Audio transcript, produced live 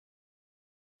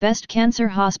Best cancer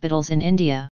hospitals in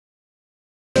India.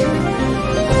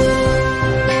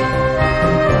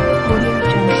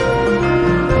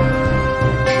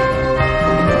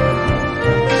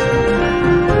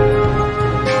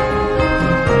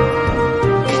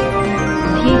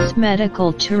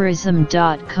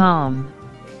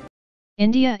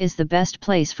 India is the best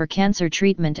place for cancer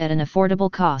treatment at an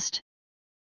affordable cost.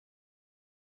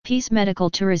 Peace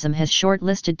Medical Tourism has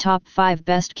shortlisted top 5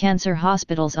 best cancer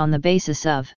hospitals on the basis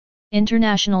of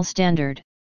international standard,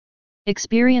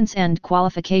 experience and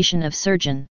qualification of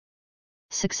surgeon,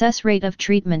 success rate of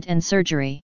treatment and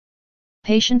surgery,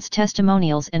 patients'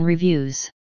 testimonials and reviews.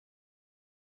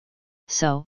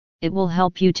 So, it will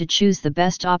help you to choose the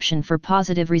best option for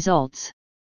positive results.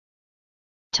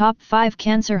 Top 5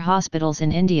 cancer hospitals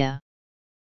in India.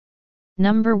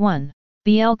 Number 1.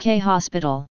 BLK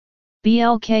Hospital.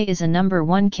 BLK is a number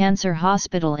 1 cancer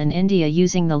hospital in India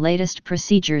using the latest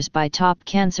procedures by top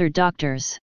cancer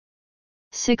doctors.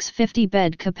 650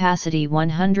 bed capacity,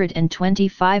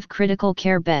 125 critical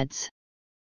care beds.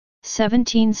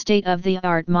 17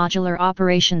 state-of-the-art modular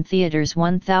operation theaters,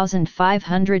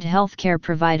 1,500 healthcare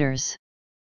providers.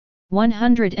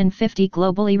 150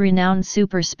 globally renowned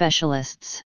super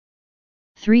specialists.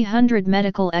 300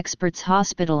 medical experts.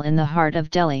 Hospital in the heart of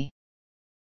Delhi.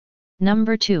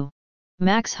 Number 2.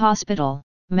 Max Hospital.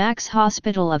 Max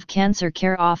Hospital of Cancer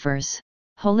Care offers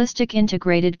holistic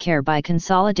integrated care by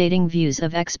consolidating views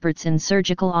of experts in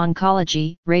surgical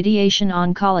oncology, radiation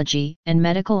oncology, and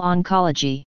medical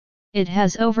oncology. It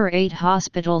has over 8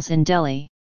 hospitals in Delhi,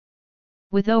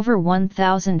 with over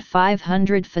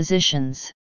 1,500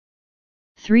 physicians,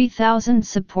 3,000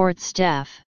 support staff,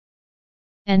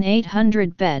 and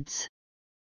 800 beds.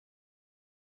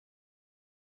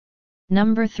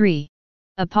 Number 3.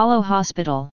 Apollo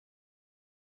Hospital.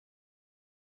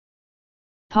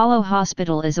 Apollo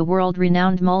Hospital is a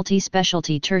world-renowned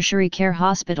multi-specialty tertiary care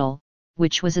hospital,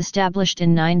 which was established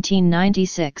in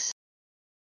 1996.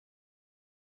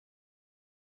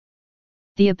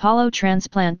 The Apollo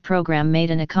transplant program made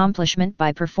an accomplishment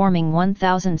by performing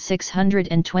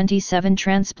 1,627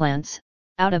 transplants,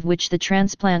 out of which the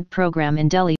transplant program in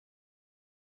Delhi.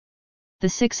 The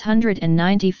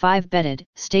 695-bedded,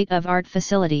 state-of-art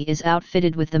facility is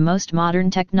outfitted with the most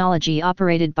modern technology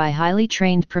operated by highly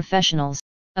trained professionals.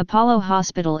 Apollo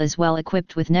Hospital is well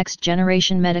equipped with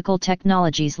next-generation medical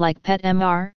technologies like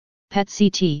PET-MR,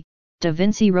 PET-CT, Da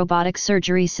Vinci robotic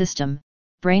surgery system,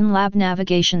 brain lab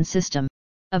navigation system.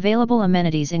 Available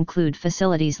amenities include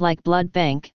facilities like blood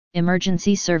bank,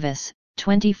 emergency service,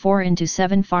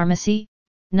 24/7 pharmacy.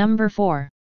 Number 4.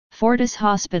 Fortis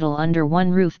Hospital under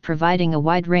one roof, providing a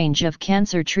wide range of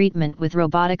cancer treatment with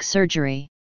robotic surgery.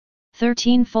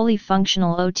 13 fully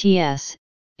functional OTS,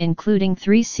 including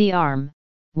 3 C-arm,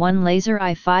 1 laser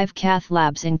eye, 5 cath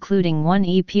labs including 1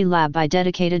 EP lab, a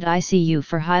dedicated ICU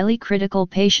for highly critical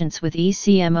patients with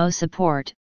ECMO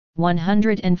support,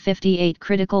 158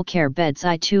 critical care beds,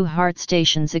 2 heart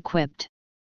stations equipped.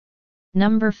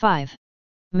 Number 5.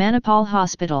 Manipal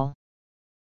Hospital.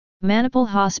 Manipal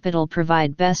Hospital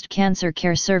provide best cancer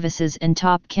care services and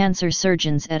top cancer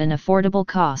surgeons at an affordable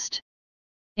cost.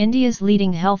 India's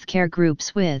leading healthcare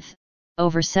groups with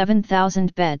over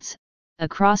 7,000 beds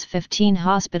across 15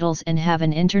 hospitals and have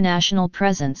an international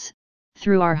presence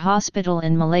through our hospital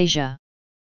in Malaysia.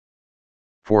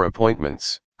 For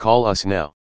appointments, call us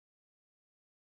now.